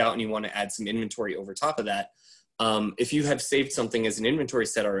population mapped out, and you want to add some inventory over top of that. If you have saved something as an inventory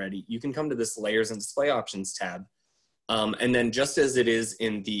set already, you can come to this layers and display options tab. And then just as it is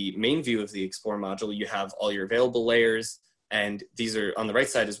in the main view of the Explore module, you have all your available layers. And these are on the right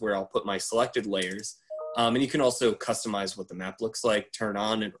side is where I'll put my selected layers. And you can also customize what the map looks like, turn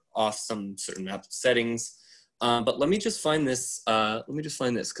on and off some certain map settings. But let me just find this.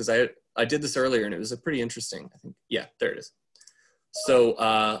 Because I did this earlier and it was a pretty interesting, I think. Yeah, there it is.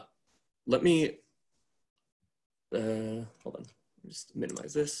 So let me, hold on, just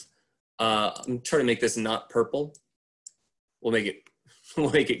minimize this. I'm trying to make this not purple. We'll make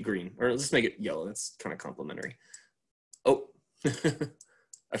it green, or let's make it yellow. That's kind of complimentary. Oh,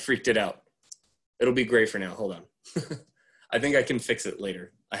 I freaked it out. It'll be gray for now. Hold on. I think I can fix it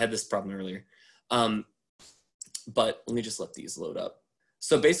later. I had this problem earlier. But let me just let these load up.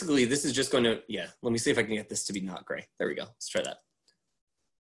 So basically this is just going to, yeah, let me see if I can get this to be not gray. There we go. Let's try that.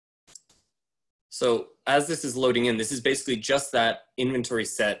 So as this is loading in, this is basically just that inventory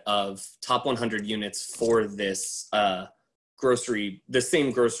set of top 100 units for this the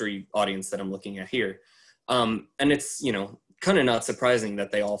same grocery audience that I'm looking at here. And it's, you know, kind of not surprising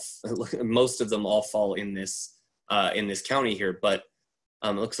that they all, most of them all fall in this county here, but it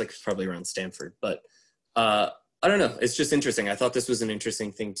looks like it's probably around Stanford. But I don't know, it's just interesting. I thought this was an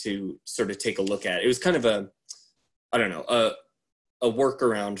interesting thing to sort of take a look at. It was kind of a, I don't know, a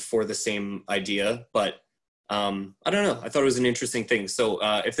workaround for the same idea, but I don't know. I thought it was an interesting thing. So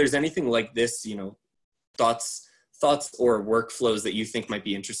if there's anything like this, you know, thoughts or workflows that you think might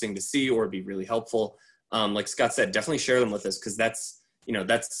be interesting to see or be really helpful, like Scott said, definitely share them with us, because that's, you know,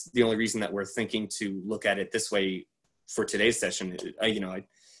 that's the only reason that we're thinking to look at it this way for today's session.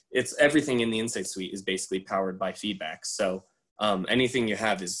 It's everything in the Insight Suite is basically powered by feedback. So anything you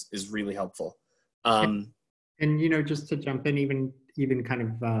have is really helpful. And you know, just to jump in, even kind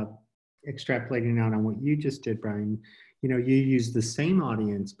of extrapolating out on what you just did, Brian, you know, you use the same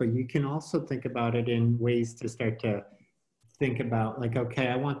audience, but you can also think about it in ways to start to think about, like, okay,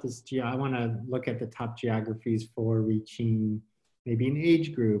 I want to look at the top geographies for reaching maybe an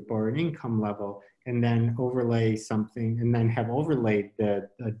age group or an income level, and then overlay something, and then have overlaid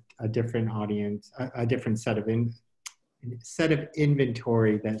a different audience, a different set of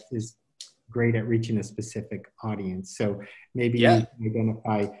inventory that is great at reaching a specific audience. So maybe you can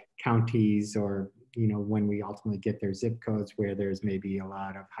identify counties, or, you know, when we ultimately get their zip codes where there's maybe a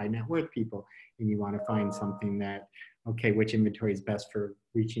lot of high net worth people, and you want to find something that, okay, which inventory is best for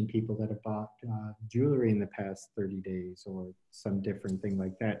reaching people that have bought jewelry in the past 30 days or some different thing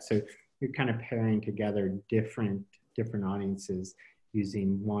like that. So you're kind of pairing together different audiences,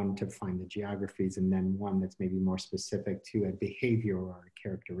 using one to find the geographies and then one that's maybe more specific to a behavior or a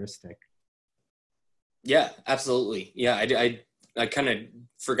characteristic. Yeah, absolutely. Yeah, I kind of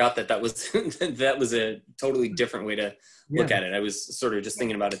forgot that was that was a totally different way to look at it. I was sort of just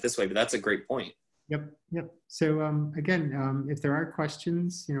thinking about it this way, but that's a great point. Yep. So again, if there are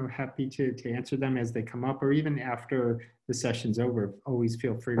questions, happy to answer them as they come up, or even after the session's over. Always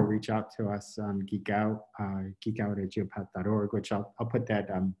feel free to reach out to us on geekout@geopath.org, which I'll put that.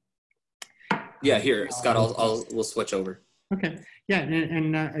 Yeah, here, Scott, we'll switch over. Okay. Yeah,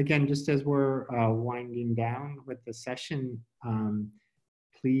 and again, just as we're winding down with the session,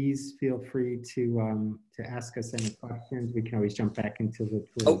 please feel free to ask us any questions. We can always jump back into the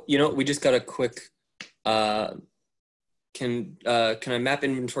tool. Oh, we just got a quick. Can I map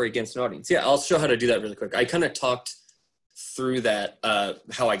inventory against an audience? Yeah, I'll show how to do that really quick. I kind of talked through that,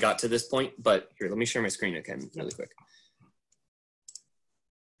 how I got to this point, but here, let me share my screen again really quick.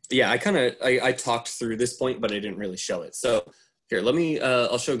 Yeah, I talked through this point, but I didn't really show it. So here, let me,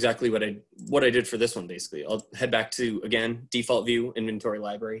 I'll show exactly what I did for this one, basically. I'll head back to, again, default view, inventory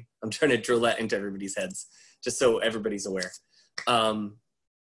library. I'm trying to drill that into everybody's heads, just so everybody's aware.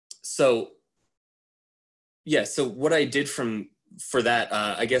 Yeah, so what I did for that,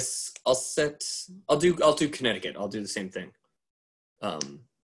 I guess I'll do Connecticut. I'll do the same thing.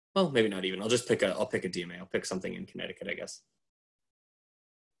 Well, maybe not even. I'll pick a DMA. I'll pick something in Connecticut, I guess.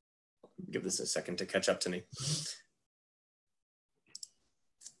 Give this a second to catch up to me.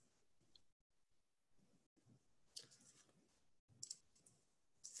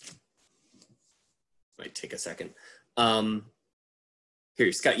 Might take a second.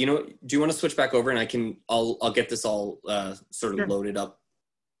 Here, Scott, do you want to switch back over and I'll get this all sort of loaded up?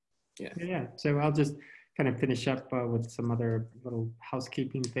 Yeah. So I'll just kind of finish up with some other little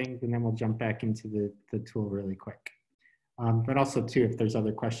housekeeping things, and then we'll jump back into the tool really quick. But also too, if there's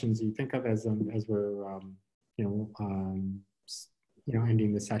other questions you think of as we're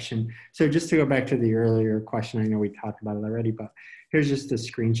ending the session. So just to go back to the earlier question, I know we talked about it already, but here's just a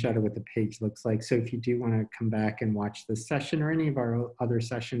screenshot of what the page looks like. So if you do want to come back and watch this session or any of our other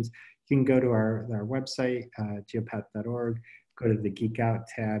sessions, you can go to our website, geopath.org, go to the Geek Out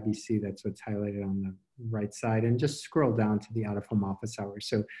tab. You see that's what's highlighted on the right side, and just scroll down to the out of home office hours.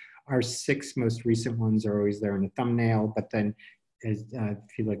 So our 6 most recent ones are always there in the thumbnail, but then if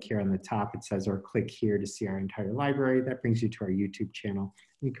you look here on the top, it says, or click here to see our entire library. That brings you to our YouTube channel.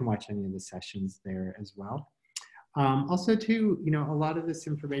 You can watch any of the sessions there as well. Also too, a lot of this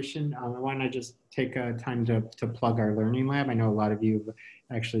information, I want to just take time to plug our Learning Lab. I know a lot of you have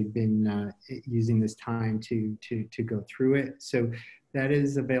actually been using this time to go through it. So that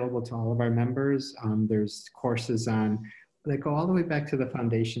is available to all of our members. There's courses that go all the way back to the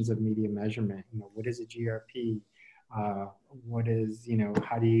foundations of media measurement. What is a GRP? What is,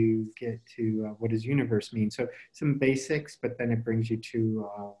 how do you get to, what does universe mean? So some basics, but then it brings you to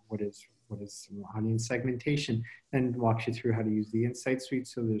what is audience segmentation, then walks you through how to use the Insight Suite.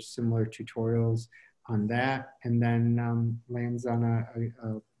 So there's similar tutorials on that, and then lands on a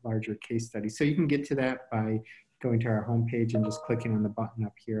larger case study. So you can get to that by going to our homepage and just clicking on the button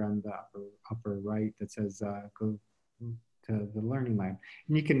up here on the upper right that says go to the Learning Lab.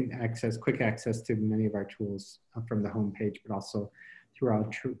 And you can quick access to many of our tools from the homepage, but also through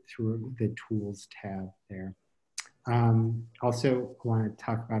the tools tab there. Also, I want to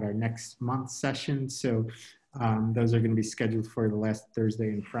talk about our next month's sessions. So those are going to be scheduled for the last Thursday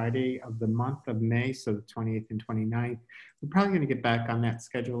and Friday of the month of May, so the 28th and 29th. We're probably going to get back on that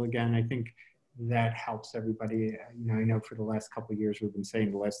schedule again. I think that helps everybody. I know for the last couple of years we've been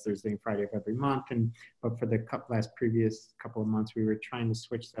saying the last Thursday and Friday of every month, but for the previous couple of months we were trying to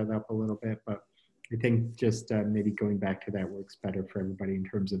switch that up a little bit. But I think just maybe going back to that works better for everybody in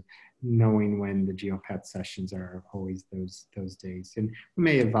terms of knowing when the Geopath sessions are always those days. And we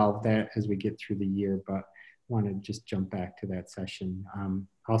may evolve that as we get through the year, but want to just jump back to that session.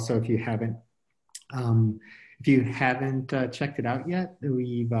 Also, if you haven't checked it out yet,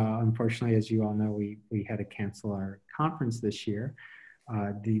 we've unfortunately, as you all know, we had to cancel our conference this year,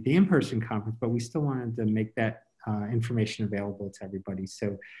 the in-person conference, but we still wanted to make that information available to everybody.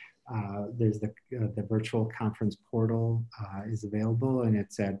 So there's the virtual conference portal is available, and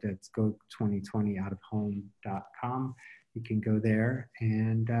it's go2020outofhome.com. You can go there,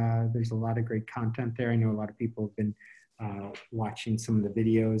 and there's a lot of great content there. I know a lot of people have been watching some of the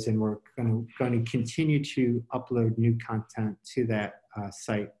videos, and we're going to continue to upload new content to that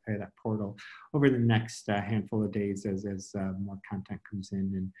site or that portal over the next handful of days as more content comes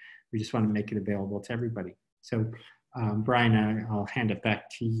in, and we just want to make it available to everybody. So Brian, I'll hand it back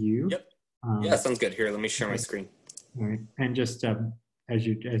to you. Yep. Um, Yeah, sounds good. Here, let me share my okay. screen. All right. And just as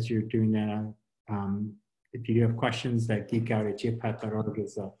you're doing that, if you have questions, that geekout@geopath.org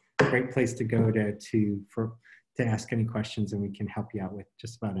is a great place to go to ask any questions, and we can help you out with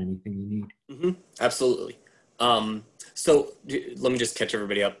just about anything you need. Absolutely. So let me just catch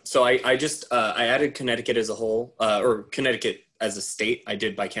everybody up. So I just I added Connecticut as a whole, or Connecticut as a state. I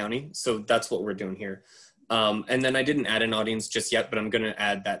did by county. So that's what we're doing here. And then I didn't add an audience just yet, but I'm going to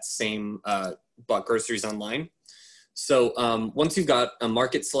add that same bought groceries online. So once you've got a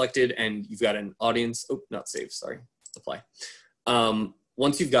market selected and you've got an audience, oh, not save, sorry, apply.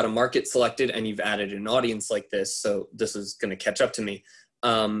 Once you've got a market selected and you've added an audience like this, so this is going to catch up to me.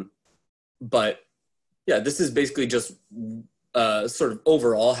 But yeah, this is basically just sort of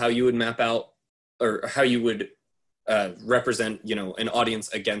overall how you would map out or how you would represent, an audience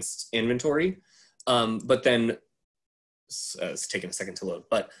against inventory. But then it's taking a second to load,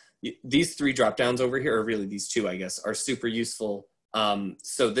 but these three drop downs over here, or really these two, I guess, are super useful.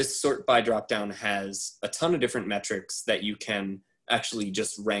 So this sort by drop down has a ton of different metrics that you can actually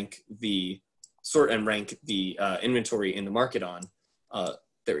just sort and rank the inventory in the market on.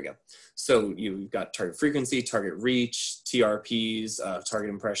 There we go. So you've got target frequency, target reach, TRPs,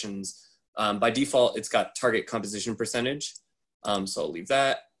 target impressions. By default, it's got target composition percentage. So I'll leave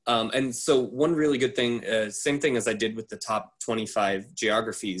that. And so one really good thing, same thing as I did with the top 25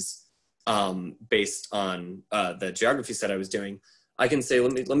 geographies, based on the geography set I was doing, I can say,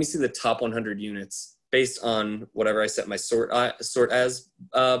 let me see the top 100 units based on whatever I set my sort by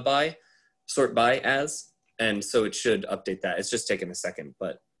as. And so it should update that. It's just taking a second,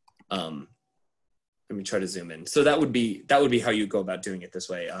 but let me try to zoom in. So that would be how you go about doing it this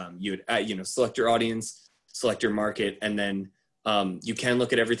way. You would select your audience, select your market, and then you can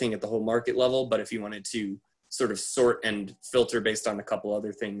look at everything at the whole market level. But if you wanted to sort of sort and filter based on a couple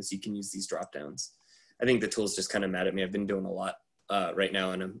other things, you can use these drop downs. I think the tool's just kind of mad at me. I've been doing a lot right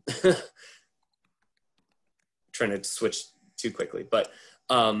now, and I'm trying to switch too quickly. But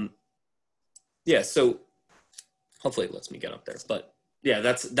yeah, so hopefully it lets me get up there. But yeah,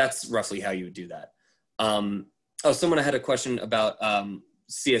 that's roughly how you would do that. Oh, someone had a question about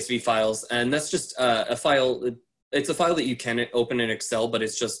CSV files, and that's just a file. It's a file that you can open in Excel, but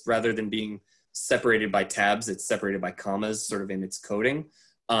it's just, rather than being separated by tabs, it's separated by commas sort of in its coding.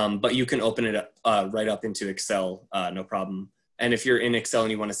 But you can open it up, right up into Excel, no problem. And if you're in Excel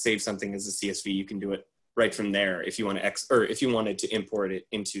and you want to save something as a CSV, you can do it right from there if you want to or if you wanted to import it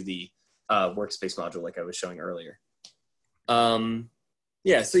into the workspace module like I was showing earlier.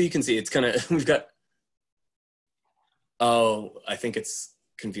 Yeah, so you can see it's kind of, we've got, oh, I think it's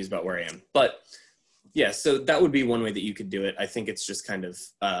confused about where I am. But yeah, so that would be one way that you could do it. I think it's just kind of,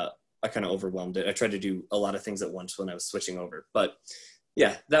 I kind of overwhelmed it. I tried to do a lot of things at once when I was switching over. But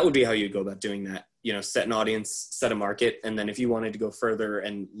yeah, that would be how you go about doing that. Set an audience, set a market, and then if you wanted to go further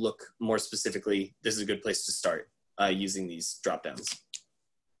and look more specifically, this is a good place to start using these drop downs.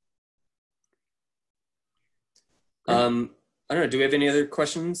 I don't know, do we have any other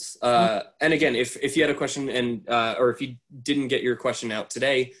questions? And again, if you had a question and or if you didn't get your question out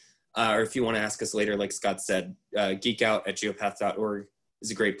today, or if you want to ask us later, like Scott said, geekout@geopath.org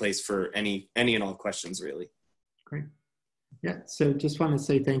is a great place for any and all questions, really. Great. Yeah, so just want to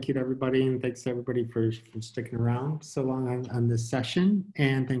say thank you to everybody, and thanks to everybody for sticking around so long on this session.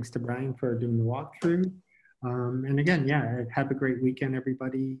 And thanks to Brian for doing the walkthrough. And again, yeah, have a great weekend,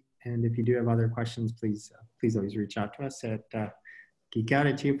 everybody. And if you do have other questions, please always reach out to us at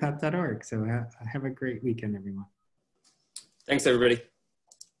geekout@geopath.org. So have a great weekend, everyone. Thanks, everybody.